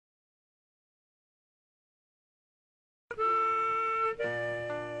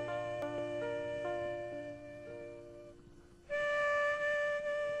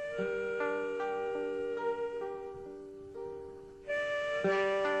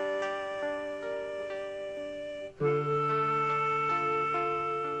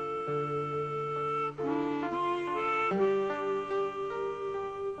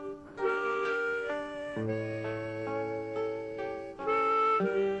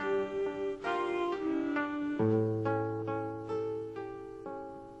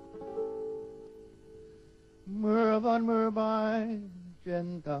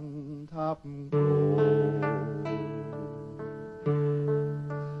trên tầng tháp cổ.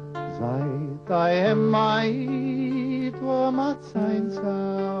 Dài tay em mãi thua mắt xanh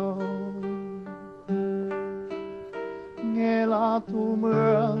sao, nghe lá thu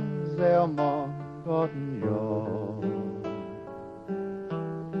mưa reo mòn gót giò.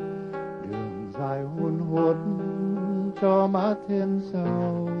 Đường dài hun hút cho mắt thêm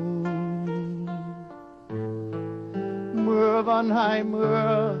sâu, mưa vẫn hay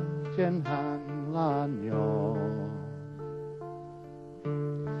mưa trên hàng lá nhỏ.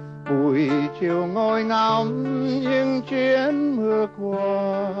 Buổi chiều ngồi ngắm những chuyến mưa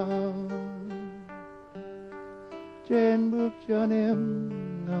qua, trên bước chân em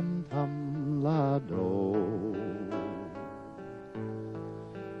ngâm thầm lá đổ.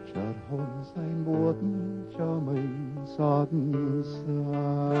 Chợt hôn say buốt cho mình xót xa.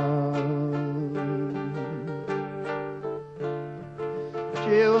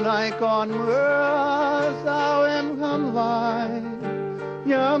 Chiều nay còn mưa sao em khăn lại,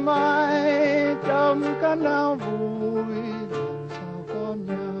 nhớ mãi trong cơn đau vui. Làm sao có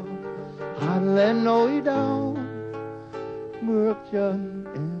nhau hàn lên nỗi đau, bước chân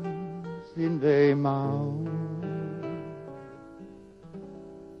em xin về mau.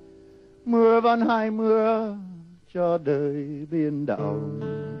 Mưa vẫn hay mưa cho đời biển động,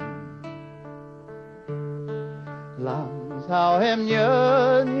 làm sao em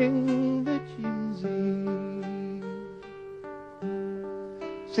nhớ những đứa chim gì.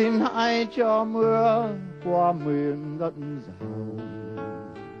 Xin hãy cho mưa qua miền đất giàu,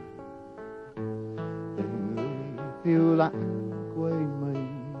 tình người phiêu lãng quê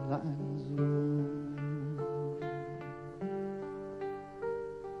mình lãng du.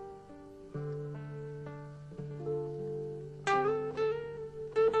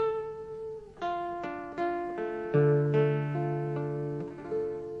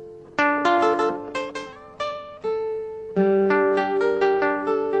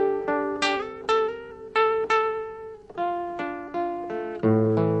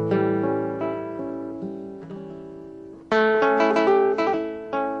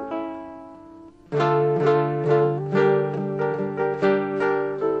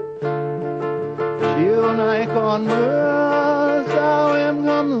 Chiều nay còn mưa sao em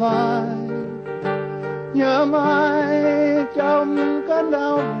ngâm lại, nhớ mãi trong cơn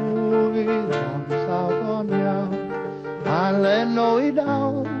đau vui. Làm sao có nhau hàn lên nỗi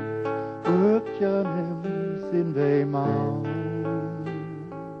đau, bước chân em xin về mau.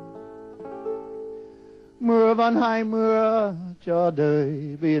 Mưa vẫn hay mưa cho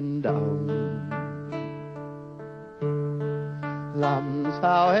đời biển động, làm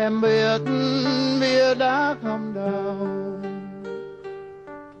sao em biết bia đã không đau.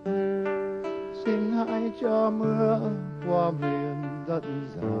 Xin hãy cho mưa qua miền đất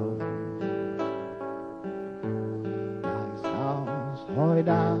giàu. Tại sao sỏi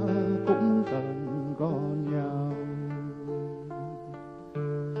đá cũng cần có nhau.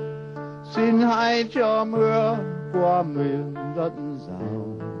 Xin hãy cho mưa qua miền đất giàu.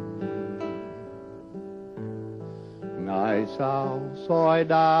 Ngày sao sỏi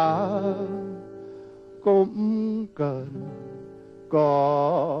đá cũng cần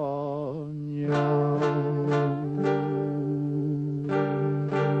có nhau.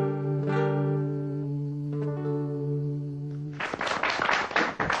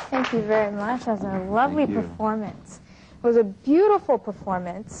 Thank you very much. That was a lovely performance. It was a beautiful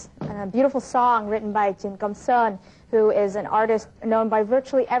performance and a beautiful song written by Trịnh Công Sơn, who is an artist known by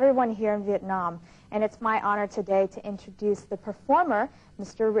virtually everyone here in Vietnam. And it's my honor today to introduce the performer,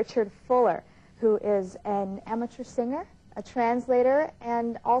 Mr. Richard Fuller, who is an amateur singer, a translator,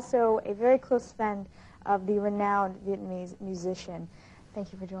 and also a very close friend of the renowned Vietnamese musician.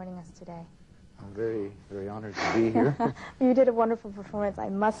 Thank you for joining us today. I'm very, very honored to be here. You did a wonderful performance, I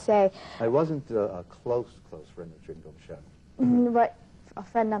must say. I wasn't a close friend of Trịnh Công Sơn. But a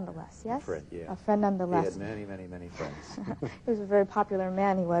friend nonetheless, yes? A friend, yeah. A friend nonetheless. He had many friends. He was a very popular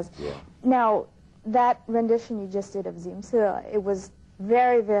man, he was. Yeah. Now, that rendition you just did of Diem Sưa, it was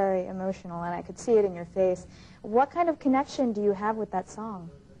very, very emotional, and I could see it in your face. What kind of connection do you have with that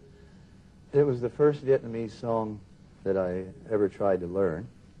song? It was the first Vietnamese song that I ever tried to learn.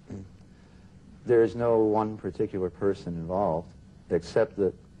 There is no one particular person involved, except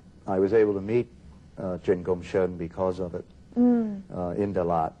that I was able to meet Trịnh Công Sơn because of it. In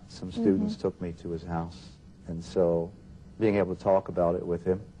Dalat, some students took me to his house, and so being able to talk about it with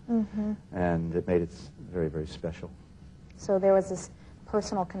him, and it made it very, very special. So there was this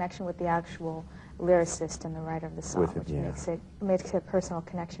personal connection with the actual lyricist and the writer of the song, With him, which makes it a personal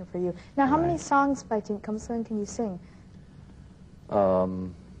connection for you. Now, how many songs by Trịnh Công Sơn can you sing?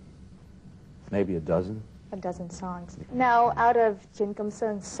 Maybe a dozen. A dozen songs. Now, out of Jin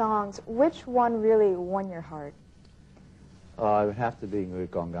Gum-sun's songs, which one really won your heart? It would have to be Người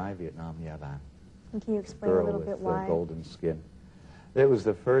Con Gái VietNam Nhà Vàng. And can you explain a little bit why? Girl with the golden skin. It was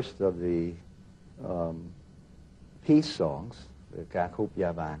the first of the peace songs, the Ca Khúc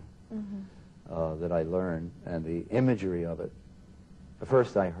Nhà Vàng, that I learned, and the imagery of it. At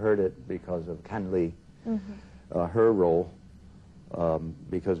first I heard it because of Can Lee, her role,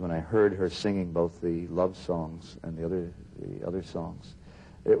 because when I heard her singing both the love songs and the other songs,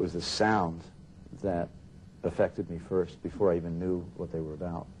 it was the sound that affected me first before I even knew what they were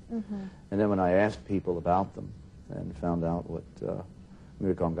about. And then when I asked people about them and found out what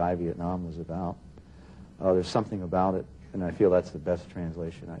Người Con Gái VietNam was about, there's something about it, and I feel that's the best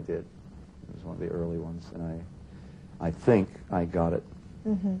translation I did. It was one of the early ones, and I think I got it.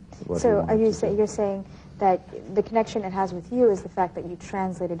 So are you're saying that the connection it has with you is the fact that you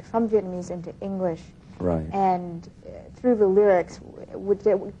translated from Vietnamese into English. Right. And through the lyrics,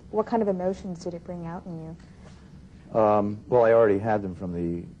 what kind of emotions did it bring out in you? Well, I already had them from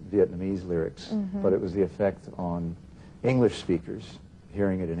the Vietnamese lyrics, but it was the effect on English speakers,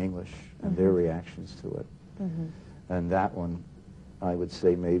 hearing it in English, and their reactions to it. And that one, I would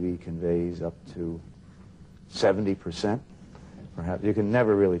say, maybe conveys up to 70%. Perhaps. You can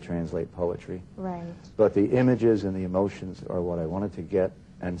never really translate poetry. Right. But the images and the emotions are what I wanted to get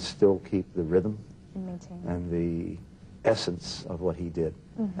and still keep the rhythm And maintain. and the essence of what he did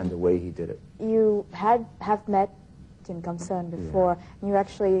and the way he did it. You have met Jin Gum-sun before, and you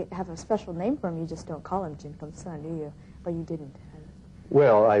actually have a special name for him. You just don't call him Jin Gum-sun, do you? Or you didn't?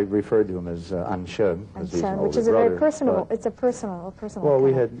 Well, I referred to him as An Sheng, because he's an older which is a brother, very personal. but- It's a personal. Well,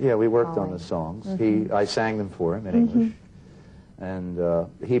 we worked on calling. the songs. I sang them for him in English, and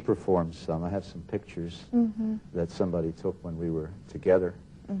he performed some. I have some pictures that somebody took when we were together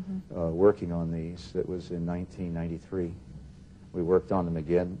working on these. It was in 1993. We worked on them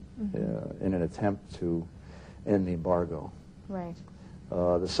again in an attempt to end the embargo. Right.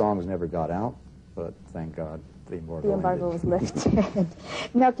 The songs never got out, but thank God the embargo was lifted.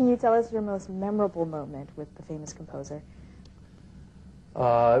 Now, can you tell us your most memorable moment with the famous composer?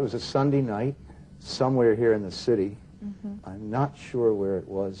 It was a Sunday night, somewhere here in the city. I'm not sure where it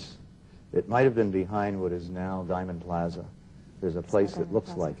was. It might have been behind what is now Diamond Plaza. There's a place that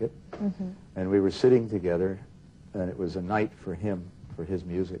looks like it. And we were sitting together, and it was a night for him, for his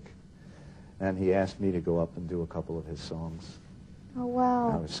music. And he asked me to go up and do a couple of his songs. Oh,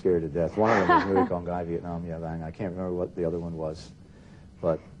 wow. I was scared to death. One of them was Người Con Gái VietNam Nhà Vàng. I can't remember what the other one was.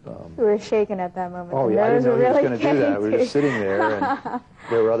 But we were shaken at that moment. oh, yeah, I didn't know he was going to do that. We were just sitting there, and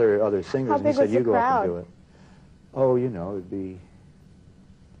there were other singers, How and he big said, was you the go up crowd? and do it. Oh, you know, it'd be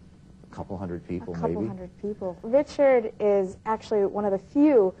a couple hundred people, maybe. A couple hundred people. Richard is actually one of the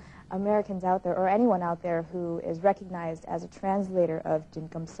few Americans out there, or anyone out there, who is recognized as a translator of Jin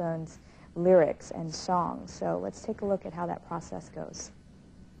Gum-sun's lyrics and songs. So let's take a look at how that process goes.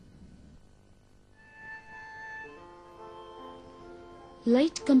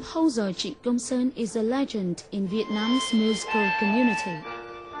 Late composer Trịnh Công Sơn is a legend in Vietnam's musical community.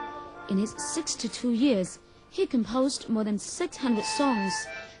 In his 62 years, he composed more than 600 songs,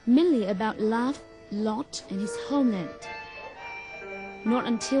 mainly about love, lot, and his homeland. Not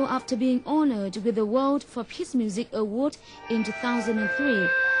until after being honored with the World for Peace Music Award in 2003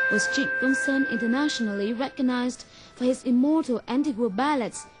 was Trịnh Công Sơn internationally recognized for his immortal anti-war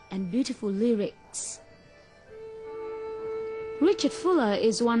ballads and beautiful lyrics. Richard Fuller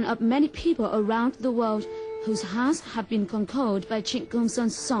is one of many people around the world whose hearts have been conquered by Trịnh Công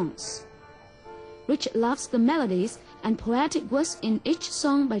Sơn songs. Richard loves the melodies and poetic words in each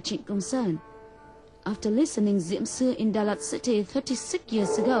song by Trịnh Công Sơn. After listening Diễm Xưa in Đà Lạt City 36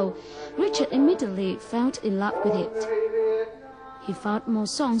 years ago, Richard immediately fell in love with it. He found more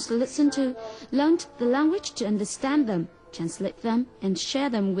songs to listen to, learned the language to understand them, translate them, and share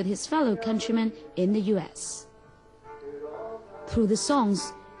them with his fellow countrymen in the U.S. Through the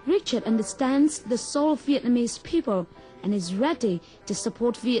songs, Richard understands the soul of Vietnamese people and is ready to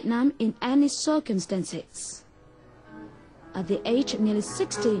support Vietnam in any circumstances. At the age of nearly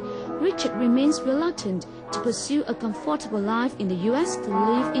 60, Richard remains reluctant to pursue a comfortable life in the U.S. to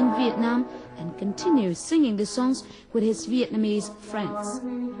live in Vietnam and continue singing the songs with his Vietnamese friends.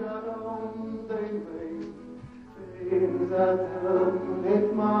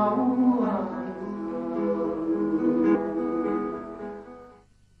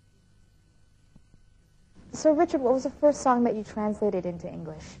 So, Richard, what was the first song that you translated into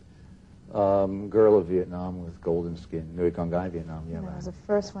English? Girl of Vietnam with Golden Skin, Người Con Gái Vietnam. Yeah, that was the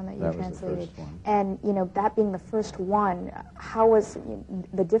first one that you translated. Was the first one. And that being the first one, how was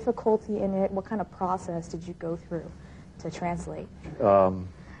the difficulty in it? What kind of process did you go through to translate?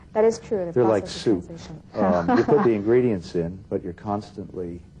 That is true. They're like soup. You put the ingredients in, but you're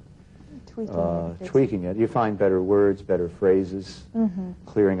constantly tweaking it. You find better words, better phrases,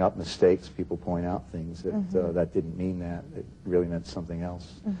 clearing up mistakes. People point out things that that didn't mean that. It really meant something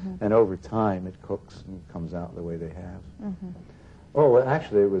else. And over time, it cooks and comes out the way they have. Oh, well,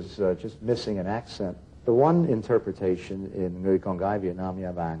 actually, it was just missing an accent. The one interpretation in Người Con Gái Việt Nam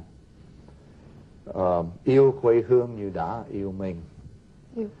Nha Vàng, yêu quê hương như đã yêu mình,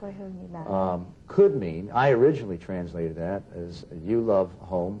 could mean, I originally translated that as you love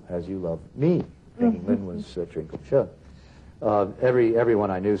home as you love me, thinking Lin was Trịnh Công Sơn.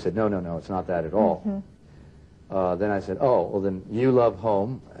 Everyone I knew said, no, it's not that at all. Then I said, oh, well then you love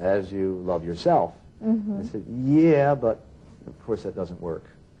home as you love yourself. I said, yeah, but of course that doesn't work.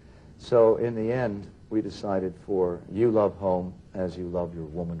 So in the end, we decided for you love home as you love your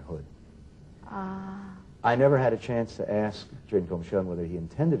womanhood. I never had a chance to ask Trịnh Công Sơn whether he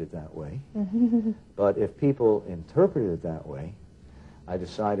intended it that way, but if people interpreted it that way, I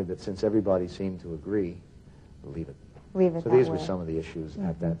decided that since everybody seemed to agree, we'll leave it. So these were some of the issues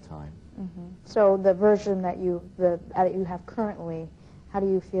at that time. So the version that you have currently, how do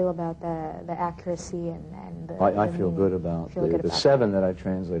you feel about the accuracy and the I feel good about the 7 that I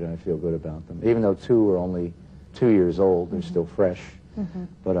translated. I feel good about them, even though 2 were only 2 years old. They're still fresh,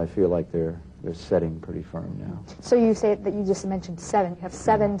 but I feel like they're setting pretty firm now. So you say that you just mentioned 7. You have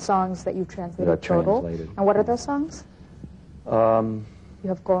 7 songs that you translated total. And what are those songs? You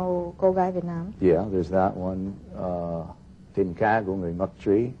have Go Gai Việt Nam. Yeah, there's that one. Tình ca của người mất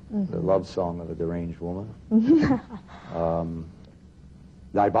trí, the love song of a deranged woman.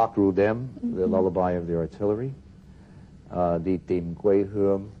 Đại Bác Ru Dem, the lullaby of the artillery. Đi tìm quê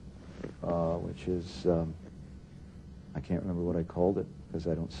hương, which is, I can't remember what I called it because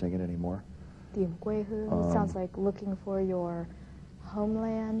I don't sing it anymore. Tìm quê hương sounds like looking for your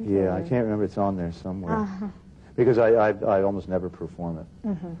homeland. Yeah, I can't remember. It's on there somewhere. Because I almost never perform it.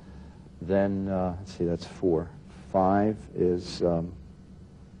 Then, let's see, that's 4. 5 is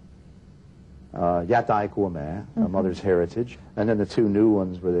Ya Tai Của Mẹ, A Mother's Heritage. And then the 2 new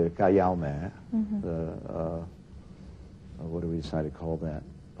ones were the Ca Yao Mẹ, the, what do we decide to call that?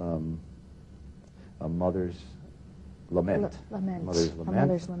 A Mother's Lament. Mother's Lament. A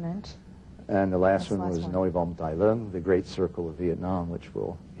Mother's Lament. And the last one was Noi Vom Tai Lung, The Great Circle of Vietnam, which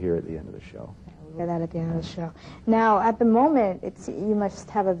we'll hear at the end of the show. We'll hear that at the end of the show. Now, at the moment, you must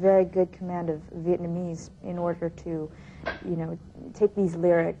have a very good command of Vietnamese in order to, take these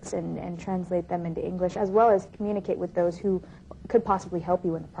lyrics and translate them into English, as well as communicate with those who could possibly help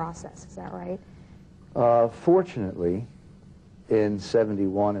you in the process. Is that right? Fortunately, in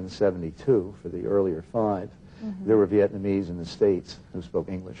 71 and 72, for the earlier 5, there were Vietnamese in the States who spoke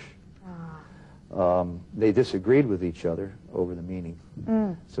English. They disagreed with each other over the meaning.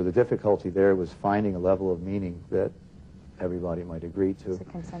 So the difficulty there was finding a level of meaning that everybody might agree to.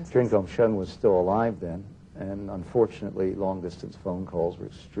 Trịnh Công Sơn was still alive then, and unfortunately long-distance phone calls were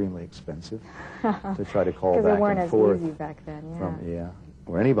extremely expensive to try to call back and forth. Because they weren't as easy back then, yeah.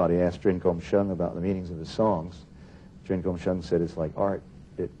 Where anybody asked Trịnh Công Sơn about the meanings of his songs, Trịnh Công Sơn said it's like art.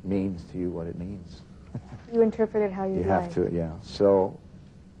 It means to you what it means. You interpret it how you like. You have to, yeah. So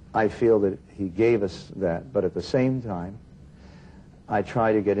I feel that he gave us that, but at the same time, I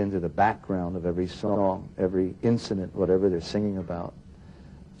try to get into the background of every song, every incident, whatever they're singing about,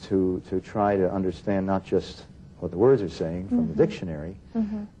 to try to understand not just what the words are saying from the dictionary,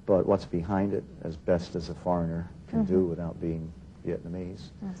 but what's behind it as best as a foreigner can do without being Vietnamese.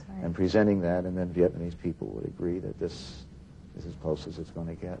 That's right. And presenting that, and then Vietnamese people would agree that this is as close as it's going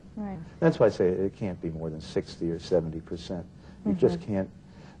to get. Right. That's why I say it can't be more than 60 or 70%. You just can't.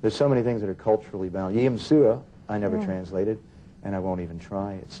 There's so many things that are culturally bound. Yiem Sua, I never translated, and I won't even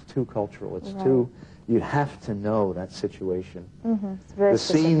try. It's too cultural. It's too, you have to know that situation. It's very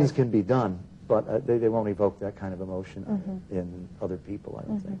specific. Scenes can be done, but they won't evoke that kind of emotion in other people, I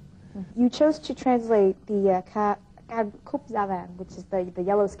don't think. You chose to translate the Kup Zavang, which is the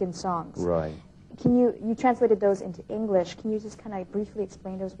yellow skin songs. Right. You translated those into English. Can you just kind of briefly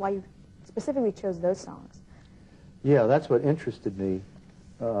explain to us why you specifically chose those songs? Yeah, that's what interested me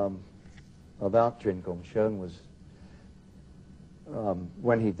about Trịnh Công Sơn was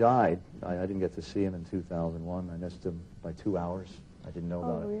when he died. I didn't get to see him in 2001. I missed him by 2 hours. I didn't know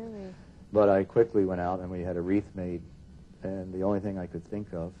about it. Really? But I quickly went out and we had a wreath made, and the only thing I could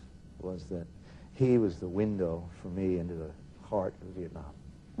think of was that he was the window for me into the heart of Vietnam.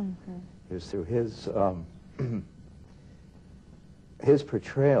 It was through his his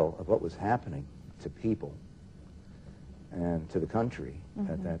portrayal of what was happening to people and to the country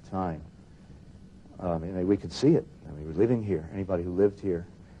at that time. I mean, we could see it. I mean, we were living here, anybody who lived here.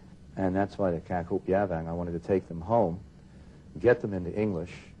 And that's why the Kakop Yavang, I wanted to take them home, get them into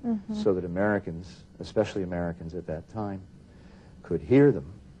English, so that Americans, especially Americans at that time, could hear them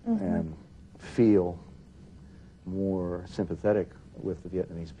and feel more sympathetic with the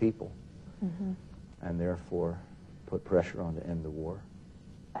Vietnamese people, and therefore put pressure on to end the war.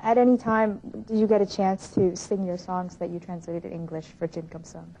 At any time, did you get a chance to sing your songs that you translated in English for Trịnh Công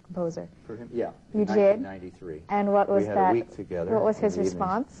Sơn, the composer? For him, yeah. You in did? 1993. And what was we had that? a week together. What was his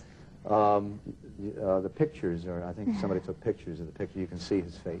response? The pictures are, I think somebody took pictures of the picture. You can see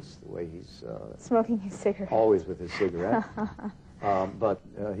his face, the way he's... smoking his cigarette. Always with his cigarette. But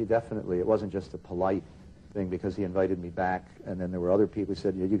he definitely, it wasn't just a polite thing, because he invited me back, and then there were other people who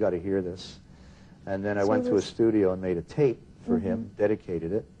said, yeah, you got to hear this. And then I went to a studio and made a tape for him,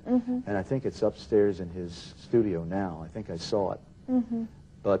 dedicated it, and I think it's upstairs in his studio now. I think I saw it,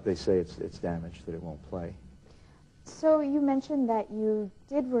 but they say it's damaged, that it won't play. So you mentioned that you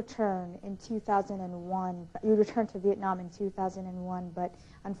did return in 2001. You returned to Vietnam in 2001, but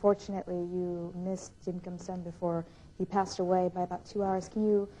unfortunately you missed Trịnh Công Sơn before he passed away by about 2 hours. Can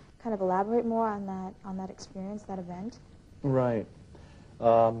you kind of elaborate more on that experience, that event? Right.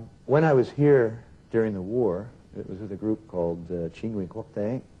 When I was here during the war, it was with a group called Chính Quyền Quốc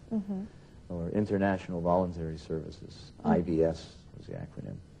tế, or International Voluntary Services. IVS was the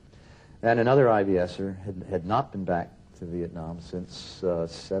acronym. And another IVSer had not been back to Vietnam since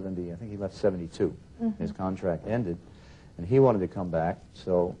 70, I think he left 72. His contract ended, and he wanted to come back,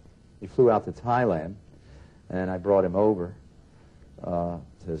 so he flew out to Thailand, and I brought him over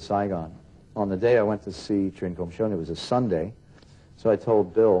to Saigon. On the day I went to see Trịnh Công Sơn, it was a Sunday, so I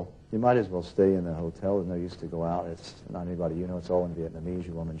told Bill, you might as well stay in the hotel. There's no use to go out. It's not anybody you know. It's all in Vietnamese.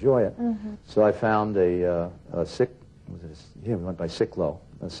 You won't enjoy it. So I found a we went by Ciclo,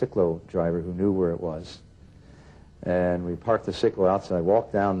 a Ciclo driver who knew where it was. And we parked the Ciclo outside,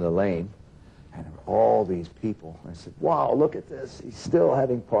 walked down the lane, and there were all these people. I said, wow, look at this. He's still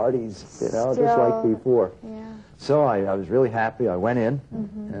having parties, you know, just like before. Yeah. So I was really happy. I went in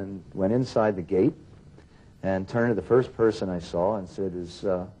and went inside the gate and turned to the first person I saw and said, is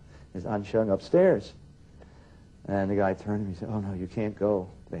An Chung upstairs? And the guy turned to me and said, oh, no, you can't go.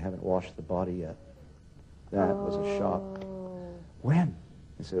 They haven't washed the body yet. That was a shock. When?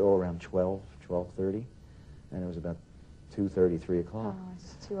 He said, oh, around 12:30. And it was about 2:30, 3 o'clock. Oh,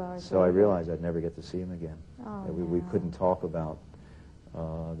 it's 2 hours. So I realized I'd never get to see him again. Oh, we couldn't talk about,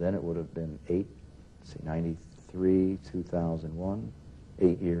 then it would have been 93, 2001,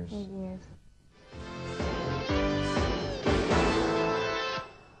 8 years. 8 years.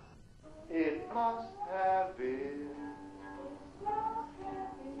 It must have been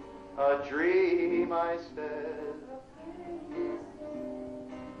a dream, I said,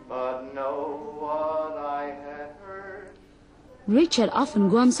 but no one I had heard. Richard often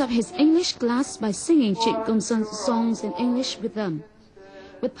warms up his English class by singing Trịnh Công Sơn songs in English with them.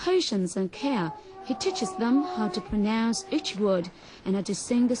 With patience and care, he teaches them how to pronounce each word and how to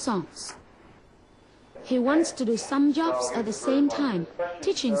sing the songs. He wants to do some jobs at the same time,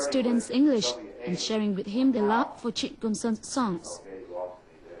 teaching students English and sharing with him the love for Trịnh Công Sơn songs.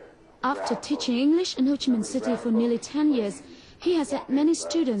 After teaching English in Ho Chi Minh City for nearly 10 years, he has had many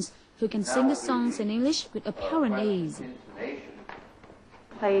students who can sing the songs in English with apparent ease.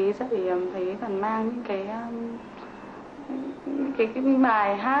 Thầy sẽ thầy phần mang những cái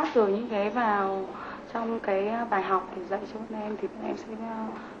bài hát rồi những cái vào trong cái bài học thì dạy cho bọn em thì bọn em sẽ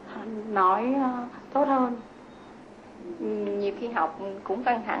nói tốt hơn. Nhiều khi học cũng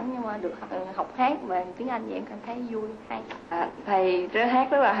căng thẳng nhưng mà được học hát về tiếng Anh thì em cảm thấy vui, hay. Thầy hát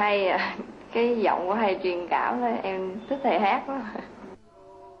rất là hay, cái giọng của thầy truyền cảm lên, em thích thầy hát đó.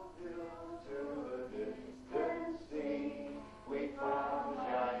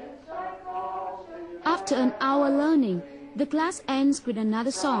 After an hour learning, the class ends with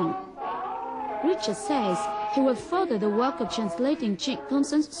another song. Richard says he will further the work of translating Trịnh Công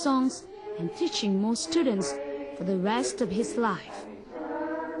Sơn songs and teaching more students for the rest of his life.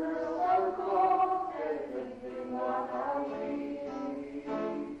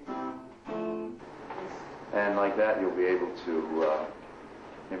 And like that, you'll be able to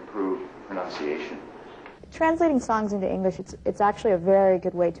improve pronunciation. Translating songs into English, it's actually a very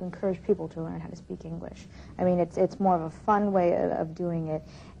good way to encourage people to learn how to speak English. I mean, it's more of a fun way of doing it.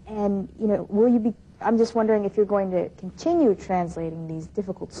 And, you know, will you be I'm just wondering if you're going to continue translating these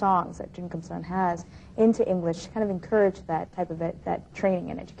difficult songs that Trịnh Công Sơn has into English to kind of encourage that type of that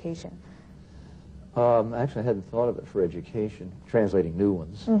training and education. Actually, I hadn't thought of it for education, translating new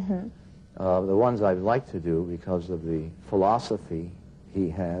ones. The ones I'd like to do because of the philosophy he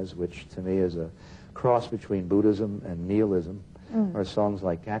has, which to me is a cross between Buddhism and nihilism, are songs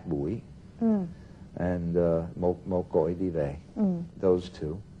like Các Bụi and Một Cõi Đi Về, those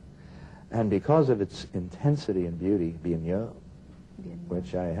two. And because of its intensity and beauty, Bien Nhớ,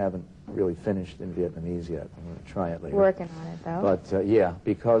 which I haven't really finished in Vietnamese yet. I'm going to try it later. Working on it, though. But yeah,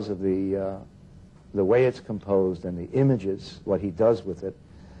 because of the way it's composed and the images, what he does with it,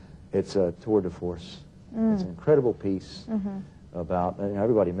 it's a tour de force. It's an incredible piece about,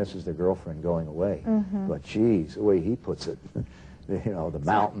 everybody misses their girlfriend going away, but geez, the way he puts it, you know, the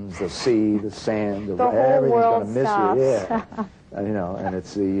mountains, the sea, the sand, everything's going to miss stops. you. Yeah. You know, and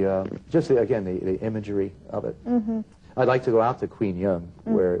it's again, the imagery of it. I'd like to go out to Queen Young,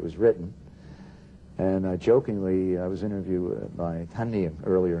 where it was written, and jokingly, I was interviewed by Thanh Niệm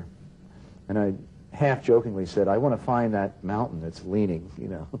earlier, and I half-jokingly said, I want to find that mountain that's leaning, you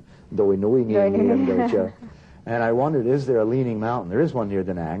know, Đồi núi nghiêng đồi treo. And I wondered, is there a leaning mountain? There is one near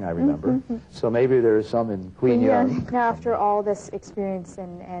Da Nang, I remember. So maybe there's some in Queen Young. Now, after all this experience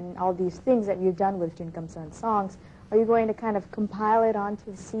and all these things that you've done with Trịnh Công Sơn songs, are you going to kind of compile it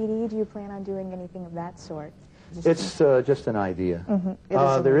onto a CD? Do you plan on doing anything of that sort? It's just an idea.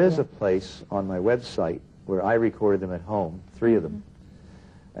 There is a place on my website where I recorded them at home, 3 of them.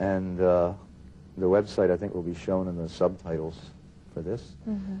 And the website, I think, will be shown in the subtitles for this.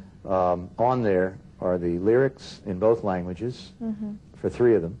 On there are the lyrics in both languages for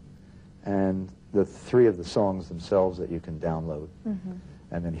 3 of them, and the 3 of the songs themselves that you can download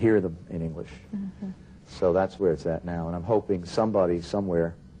and then hear them in English. So that's where it's at now, and I'm hoping somebody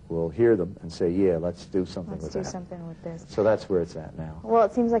somewhere will hear them and say, yeah, let's do something with that. Let's do something with this. So that's where it's at now. Well,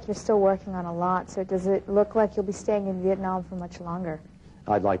 it seems like you're still working on a lot, so does it look like you'll be staying in Vietnam for much longer?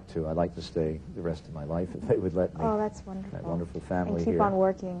 I'd like to. I'd like to stay the rest of my life if they would let me. Oh, that's wonderful. That wonderful family and keep here. on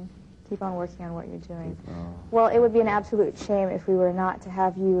working. Keep on working on what you're doing. Well, it would be an absolute shame if we were not to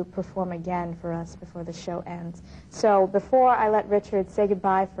have you perform again for us before the show ends. So before I let Richard say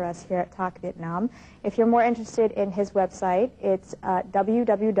goodbye for us here at Talk Vietnam, if you're more interested in his website, it's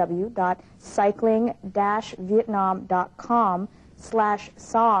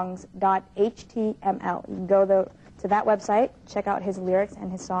www.cycling-vietnam.com/songs.html. You can go to that website, check out his lyrics and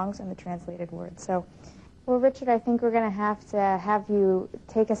his songs and the translated words. So, well, Richard, I think we're going to have you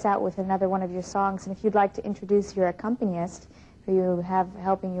take us out with another one of your songs. And if you'd like to introduce your accompanist, who you have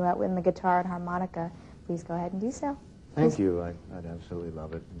helping you out with the guitar and harmonica, please go ahead and do so. Thank you. I'd absolutely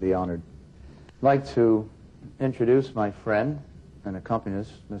love it. Be honored. I'd like to introduce my friend and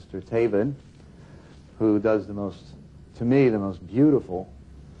accompanist, Mr. Taven, who does to me, the most beautiful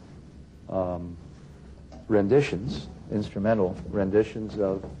renditions, instrumental renditions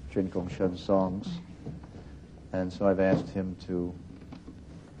of Trịnh Công Sơn songs. And so I've asked him to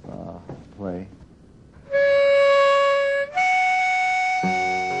play.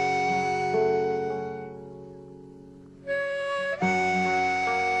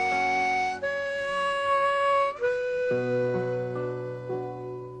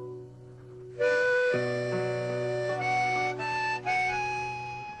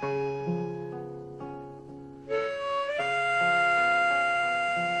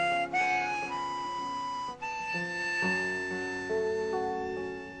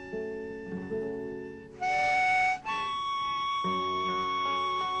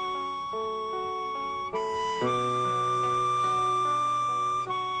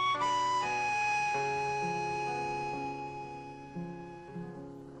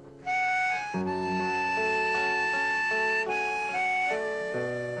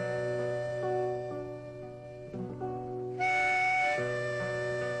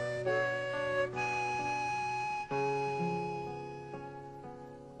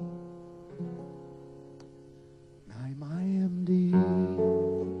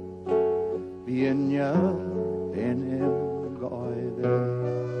 Biển nhớ tên em gọi về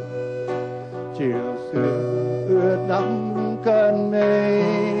chiều sương ướt đẫm cơn mây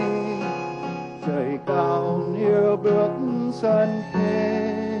trời cao như bước sân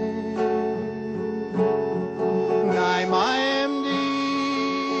khê ngày mai em đi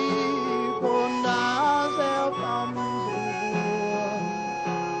cồn đá reo trong rừng buồn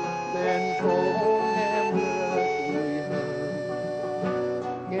đèn phố nghe mưa tủi hờn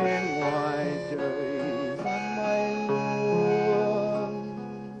nghe ngoài trời gian mây buồn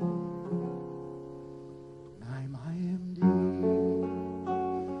ngày mai em đi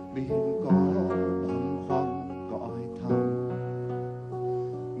biển có bao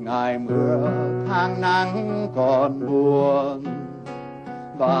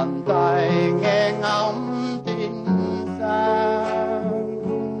bàn tay nghe ngóng tin sáng.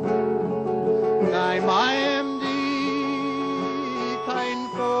 Ngày mai em đi thành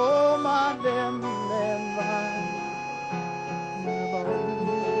phố mà đêm đêm vàng, bóng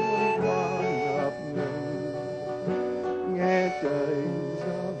hoa ngập ngừng nghe trời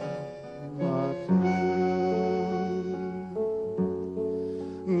gió mà thương.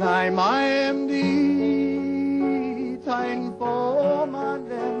 Ngày mai em đi thành phố mà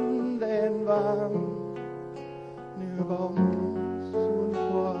đêm đêm vàng, như bóng xuân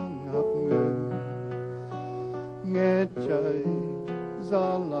qua ngập ngừng nghe trời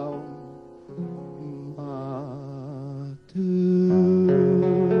gió lòng mà thương.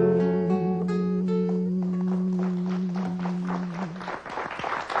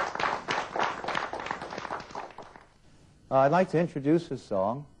 I'd like to introduce a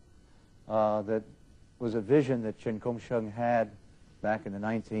song that was a vision that Trịnh Công Sơn had back in the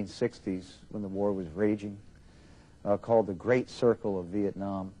 1960s when the war was raging, called The Great Circle of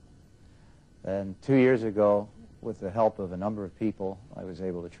Vietnam. And 2 years ago, with the help of a number of people, I was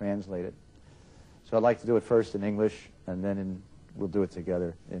able to translate it. So I'd like to do it first in English, and then we'll do it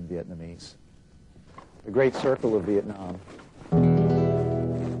together in Vietnamese. The Great Circle of Vietnam.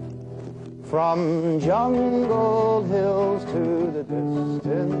 From jungled hills to the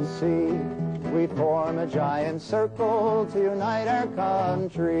distant sea, we form a giant circle to unite our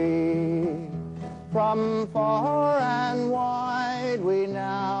country. From far and wide we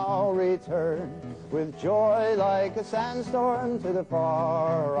now return, with joy like a sandstorm to the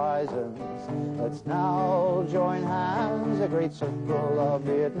far horizons. Let's now join hands, a great circle of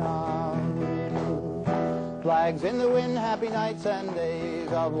Vietnam. Flags in the wind, happy nights and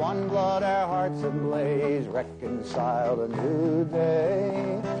days, of one blood our hearts ablaze, reconciled a new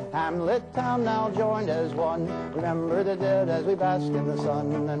day. Hamlet town now joined as one, remember the dead as we bask in the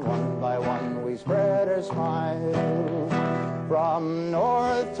sun, and one by one we spread our smile. From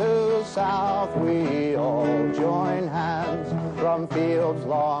north to south we all join hands, from fields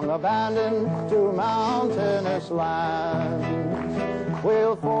long abandoned to mountainous lands.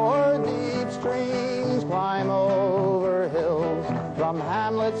 We'll ford deep streams, climb over hills, from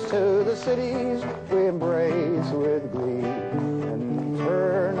hamlets to the cities we embrace with glee. An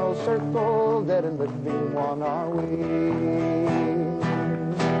eternal circle, dead and living, one are we.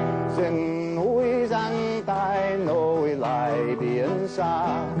 Rừng núi giăng tai nối lại biển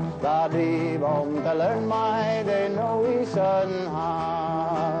xa, ta đi vòng ta lớn mãi để nối sơn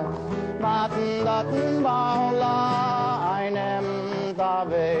hà. Mặt đất bao la anh em ta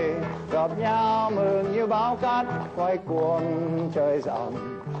về, gặp nhau mừng như bão cát quay cuồng trời rộng.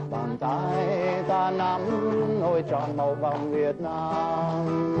 Bàn tay ta nắm nối tròn màu vòng Việt Nam.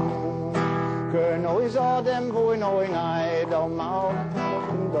 Cười nối gió đêm vui nối ngày đồng máu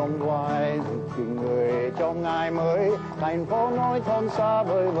đồng hoài, tình người trong ngày mới. Thành phố nối thôn xa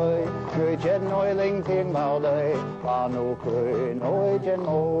vời vời, người chết nối linh thiêng vào đời, và nụ cười nối trên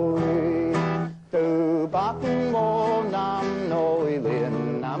môi. Từ Bắc vô Nam nối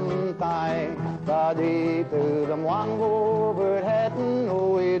liền nắm tay, ta đi từ đầm hoang vu vượt hết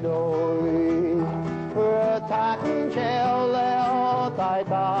núi đồi. Vượt thác treo leo tay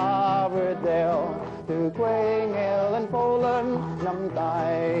ta vượt đèo, từ quê nghèo lên phố lớn nắm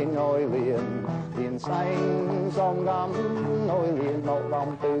tay nối liền. Biển xanh sông gấm nối liền một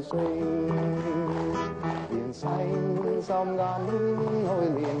vòng từ sinh. Biển xanh sông gấm nối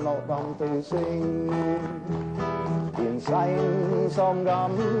liền một vòng từ sinh. Biển xanh sông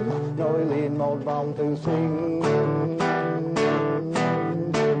gấm nối liền một vòng từ sinh.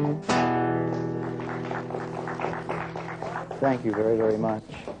 Thank you very, very much.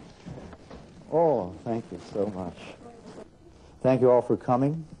 Oh, thank you so much. Thank you all for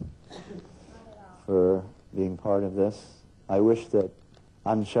coming, for being part of this. I wish that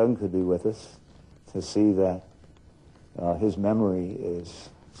An Sheng could be with us to see that his memory is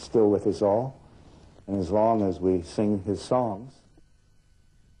still with us all. And as long as we sing his songs,